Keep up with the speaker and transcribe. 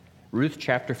Ruth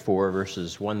chapter 4,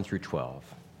 verses 1 through 12.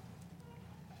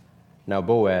 Now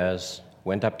Boaz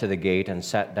went up to the gate and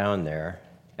sat down there,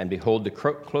 and behold, the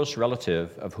close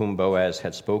relative of whom Boaz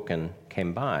had spoken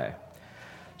came by.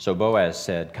 So Boaz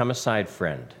said, "Come aside,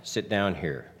 friend, sit down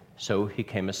here." So he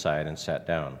came aside and sat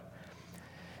down.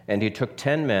 And he took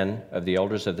 10 men of the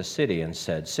elders of the city and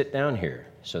said, "Sit down here."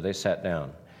 So they sat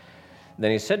down.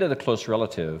 Then he said to the close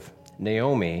relative,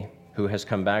 "Naomi, who has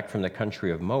come back from the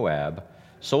country of Moab,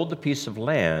 sold the piece of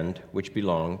land which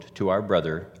belonged to our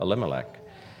brother Elimelech.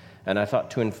 And I thought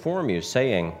to inform you,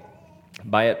 saying,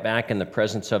 buy it back in the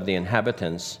presence of the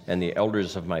inhabitants and the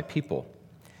elders of my people.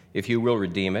 If you will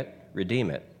redeem it, redeem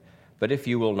it. But if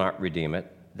you will not redeem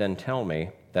it, then tell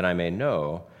me, that I may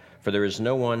know, for there is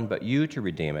no one but you to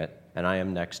redeem it, and I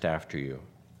am next after you."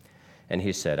 And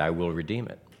he said, "I will redeem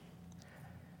it."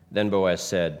 Then Boaz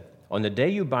said, "On the day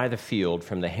you buy the field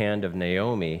from the hand of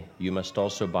Naomi, you must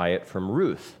also buy it from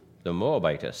Ruth, the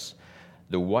Moabitess,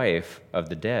 the wife of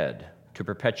the dead, to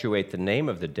perpetuate the name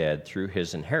of the dead through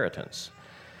his inheritance."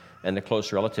 And the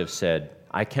close relative said,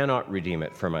 "I cannot redeem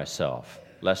it for myself,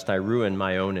 lest I ruin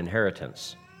my own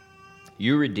inheritance.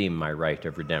 You redeem my right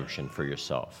of redemption for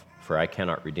yourself, for I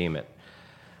cannot redeem it."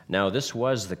 Now this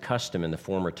was the custom in the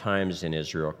former times in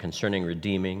Israel concerning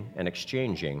redeeming and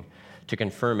exchanging, to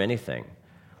confirm anything.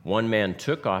 One man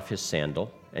took off his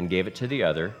sandal and gave it to the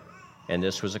other, and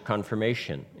this was a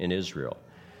confirmation in Israel.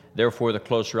 Therefore the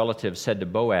close relative said to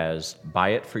Boaz, "Buy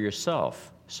it for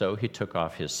yourself." So he took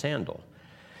off his sandal.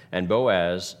 And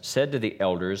Boaz said to the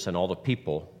elders and all the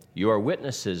people, "You are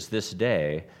witnesses this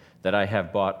day that I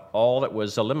have bought all that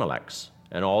was Elimelech's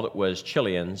and all that was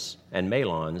Chilion's and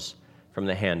Mahlon's from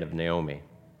the hand of Naomi.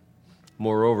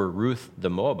 Moreover, Ruth the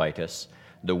Moabitess,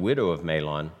 the widow of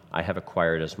Mahlon, I have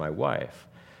acquired as my wife,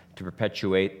 to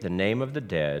perpetuate the name of the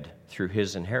dead through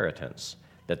his inheritance,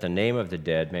 that the name of the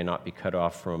dead may not be cut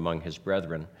off from among his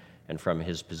brethren and from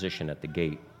his position at the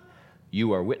gate.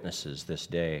 You are witnesses this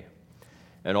day."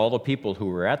 And all the people who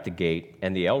were at the gate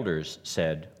and the elders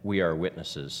said, "We are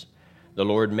witnesses. The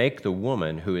Lord make the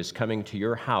woman who is coming to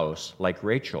your house like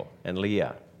Rachel and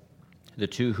Leah, the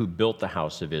two who built the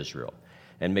house of Israel.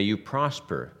 And may you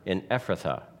prosper in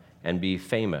Ephrathah and be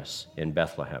famous in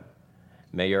Bethlehem.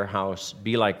 May your house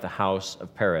be like the house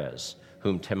of Perez,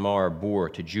 whom Tamar bore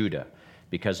to Judah,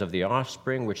 because of the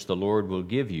offspring which the Lord will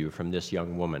give you from this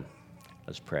young woman."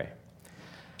 Let's pray.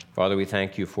 Father, we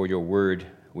thank you for your word.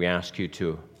 We ask you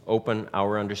to open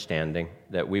our understanding,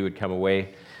 that we would come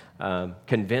away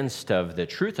convinced of the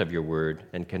truth of your word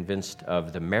and convinced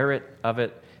of the merit of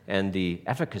it and the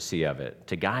efficacy of it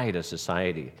to guide a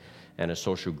society and a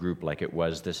social group like it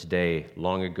was this day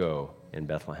long ago in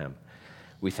Bethlehem.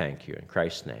 We thank you. In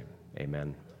Christ's name,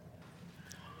 amen.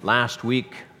 Last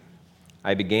week,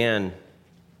 I began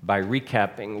by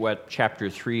recapping what chapter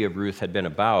 3 of Ruth had been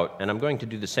about, and I'm going to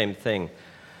do the same thing.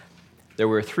 There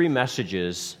were 3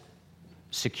 messages: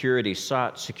 security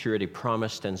sought, security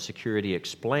promised, and security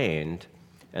explained.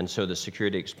 And so the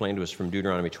security explained was from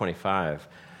Deuteronomy 25.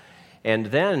 And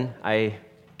then I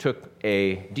took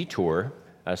a detour,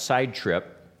 a side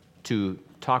trip, to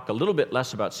talk a little bit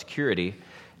less about security,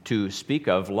 to speak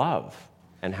of love,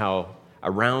 and how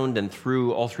around and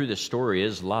all through the story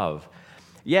is love.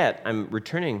 Yet I'm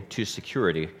returning to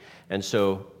security. And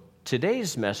so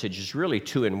today's message is really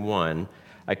 2 in 1.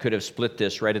 I could have split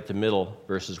this right at the middle,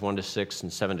 verses 1 to 6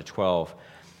 and 7 to 12.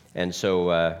 And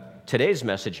so today's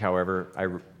message, however, I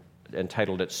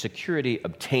entitled it Security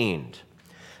Obtained.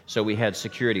 So we had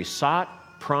security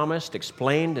sought, promised,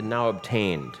 explained, and now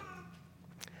obtained.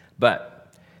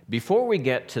 But before we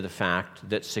get to the fact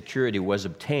that security was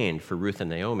obtained for Ruth and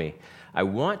Naomi, I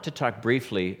want to talk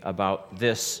briefly about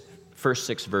this first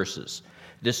 6 verses,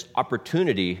 this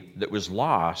opportunity that was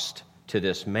lost to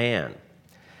this man.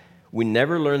 We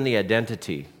never learn the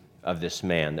identity of this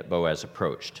man that Boaz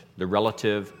approached, the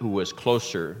relative who was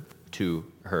closer to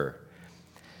her.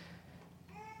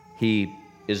 He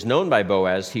is known by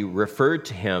Boaz. He referred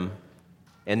to him,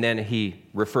 and then he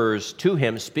refers to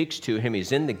him, speaks to him.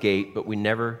 He's in the gate, but we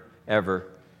never, ever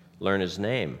learn his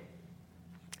name.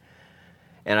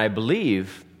 And I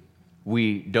believe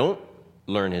we don't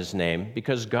learn his name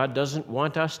because God doesn't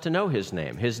want us to know his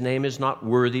name. His name is not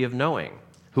worthy of knowing.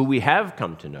 Who we have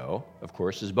come to know, of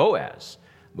course, is Boaz.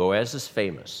 Boaz is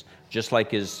famous, just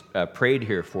like is prayed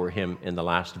here for him in the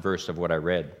last verse of what I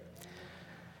read.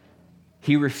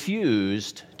 He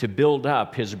refused to build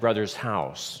up his brother's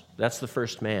house. That's the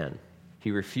first man.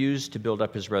 He refused to build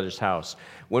up his brother's house.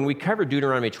 When we covered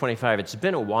Deuteronomy 25, it's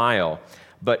been a while,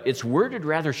 but it's worded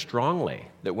rather strongly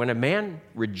that when a man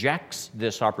rejects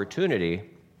this opportunity,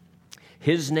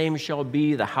 His name shall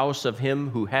be the house of him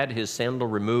who had his sandal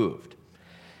removed.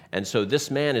 And so this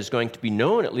man is going to be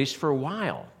known, at least for a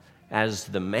while, as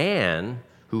the man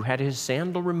who had his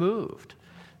sandal removed.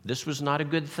 This was not a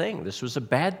good thing. This was a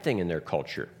bad thing in their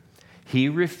culture. He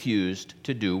refused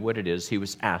to do what it is he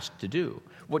was asked to do,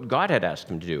 what God had asked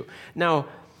him to do. Now,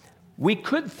 we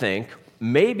could think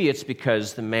maybe it's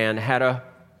because the man had a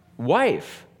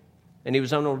wife and he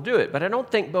was unable to do it, but I don't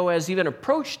think Boaz even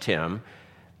approached him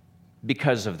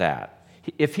because of that.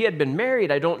 If he had been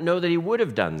married, I don't know that he would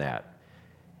have done that.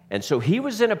 And so he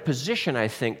was in a position, I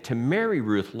think, to marry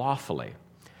Ruth lawfully.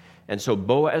 And so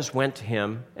Boaz went to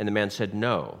him, and the man said,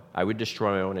 no, I would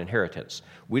destroy my own inheritance.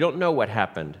 We don't know what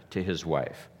happened to his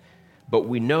wife, but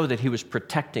we know that he was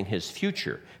protecting his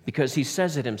future because he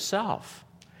says it himself.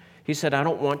 He said, I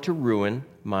don't want to ruin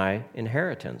my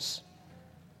inheritance.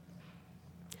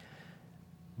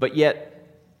 But yet,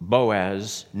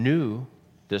 Boaz knew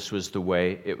this was the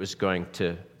way it was going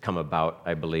to come about,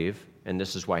 I believe, and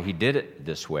this is why he did it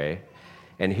this way.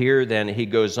 And here then he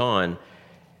goes on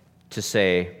to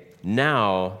say,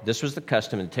 now, this was the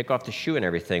custom, to take off the shoe and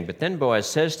everything, but then Boaz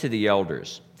says to the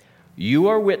elders, you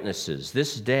are witnesses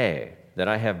this day that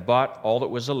I have bought all that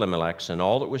was Elimelech's and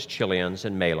all that was Chilion's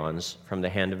and Mahlon's from the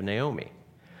hand of Naomi.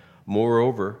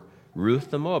 Moreover, Ruth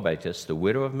the Moabitess, the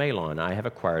widow of Mahlon, I have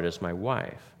acquired as my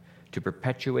wife, to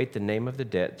perpetuate the name of the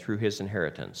dead through his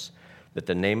inheritance, that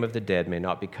the name of the dead may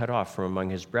not be cut off from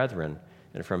among his brethren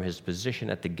and from his position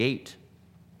at the gate.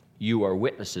 You are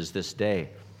witnesses this day.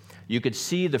 You could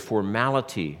see the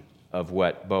formality of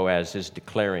what Boaz is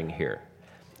declaring here.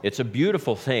 It's a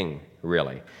beautiful thing,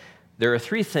 really. There are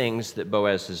three things that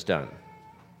Boaz has done.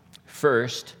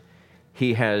 First,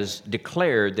 he has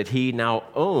declared that he now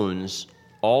owns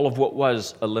all of what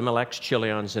was Elimelech's,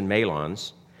 Chilion's, and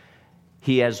Mahlon's.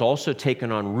 He has also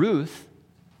taken on Ruth,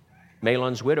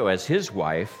 Mahlon's widow, as his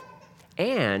wife,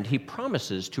 and he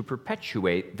promises to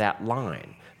perpetuate that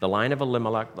line, the line of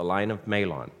Elimelech, the line of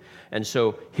Mahlon. And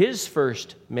so his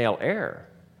first male heir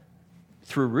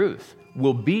through Ruth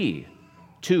will be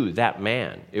to that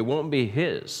man. It won't be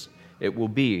his. It will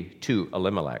be to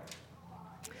Elimelech.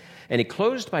 And he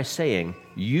closed by saying,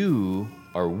 you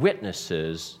are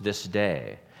witnesses this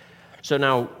day. So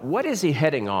now, what is he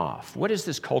heading off? What does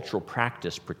this cultural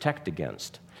practice protect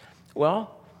against?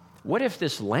 Well, what if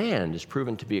this land is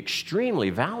proven to be extremely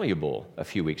valuable a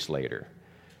few weeks later?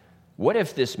 What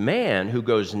if this man who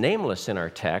goes nameless in our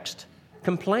text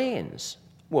complains?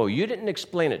 Well, you didn't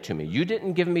explain it to me. You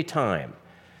didn't give me time.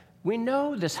 We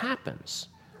know this happens.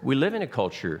 We live in a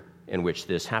culture in which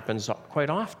this happens quite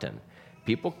often.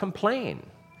 People complain.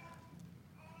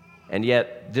 And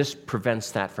yet, this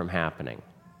prevents that from happening.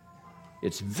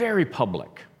 It's very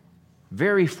public,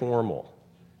 very formal,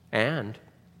 and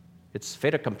it's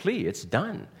fait accompli. It's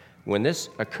done. When this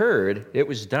occurred, it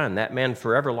was done. That man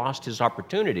forever lost his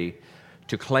opportunity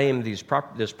to claim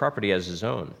this property as his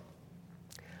own.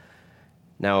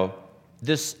 Now,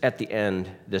 this at the end,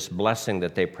 this blessing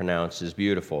that they pronounce is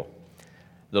beautiful.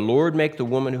 The Lord make the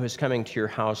woman who is coming to your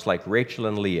house like Rachel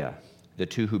and Leah, the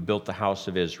two who built the house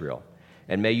of Israel.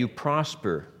 And may you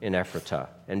prosper in Ephratah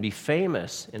and be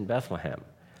famous in Bethlehem.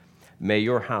 May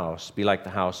your house be like the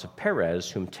house of Perez,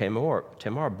 whom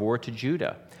Tamar bore to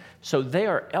Judah. So they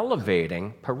are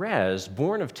elevating Perez,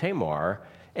 born of Tamar,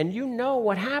 and you know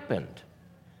what happened.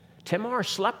 Tamar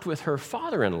slept with her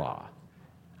father-in-law.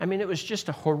 I mean, it was just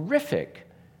a horrific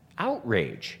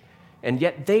outrage. And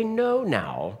yet they know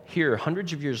now, here,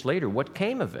 hundreds of years later, what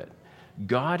came of it.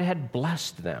 God had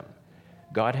blessed them.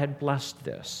 God had blessed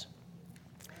this.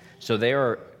 So they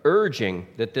are urging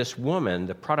that this woman,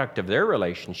 the product of their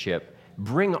relationship,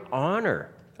 bring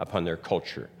honor upon their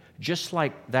culture, just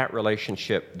like that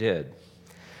relationship did.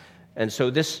 And so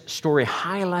this story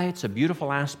highlights a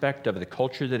beautiful aspect of the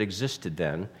culture that existed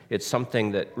then. It's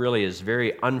something that really is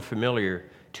very unfamiliar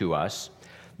to us.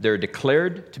 They're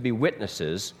declared to be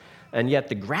witnesses, and yet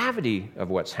the gravity of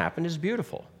what's happened is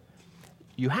beautiful.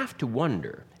 You have to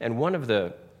wonder, and one of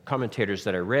the commentators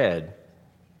that I read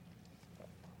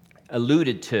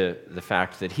alluded to the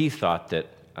fact that he thought that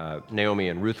Naomi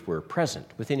and Ruth were present,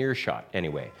 within earshot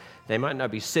anyway. They might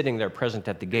not be sitting there present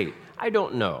at the gate. I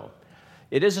don't know.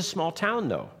 It is a small town,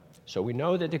 though, so we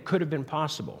know that it could have been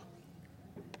possible.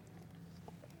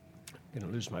 I'm going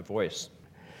to lose my voice.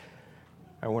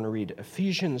 I want to read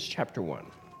Ephesians chapter 1,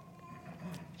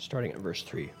 starting at verse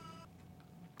 3.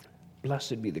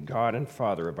 Blessed be the God and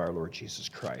Father of our Lord Jesus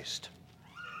Christ,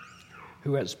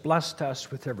 who has blessed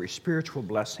us with every spiritual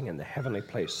blessing in the heavenly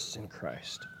places in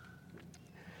Christ,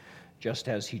 just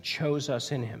as he chose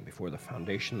us in him before the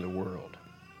foundation of the world,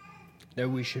 that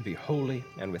we should be holy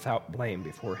and without blame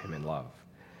before him in love,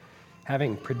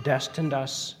 having predestined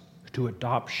us to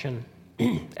adoption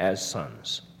as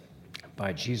sons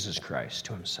by Jesus Christ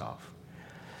to himself.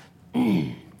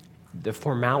 The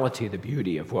formality, the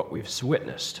beauty of what we've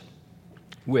witnessed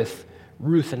with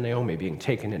Ruth and Naomi being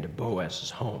taken into Boaz's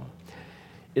home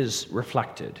is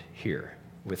reflected here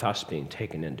with us being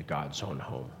taken into God's own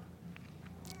home.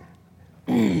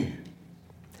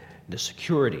 The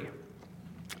security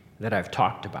that I've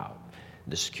talked about,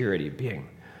 the security being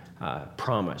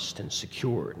promised and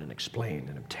secured and explained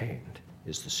and obtained,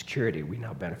 is the security we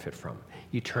now benefit from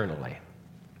eternally.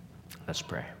 Let's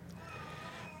pray.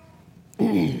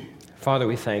 Father,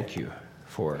 we thank you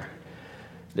for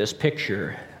this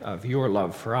picture of your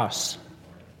love for us,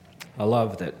 a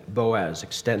love that Boaz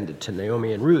extended to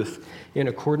Naomi and Ruth in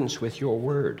accordance with your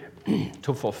word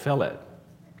to fulfill it.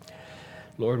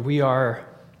 Lord, we are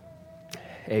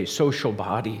a social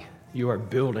body. You are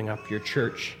building up your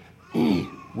church.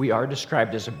 We are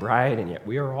described as a bride, and yet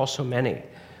we are also many.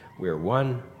 We are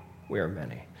one, we are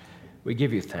many. We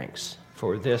give you thanks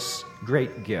for this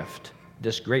great gift,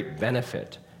 this great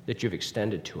benefit that you've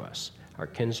extended to us, our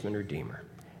kinsman redeemer.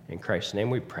 In Christ's name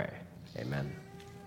we pray. Amen.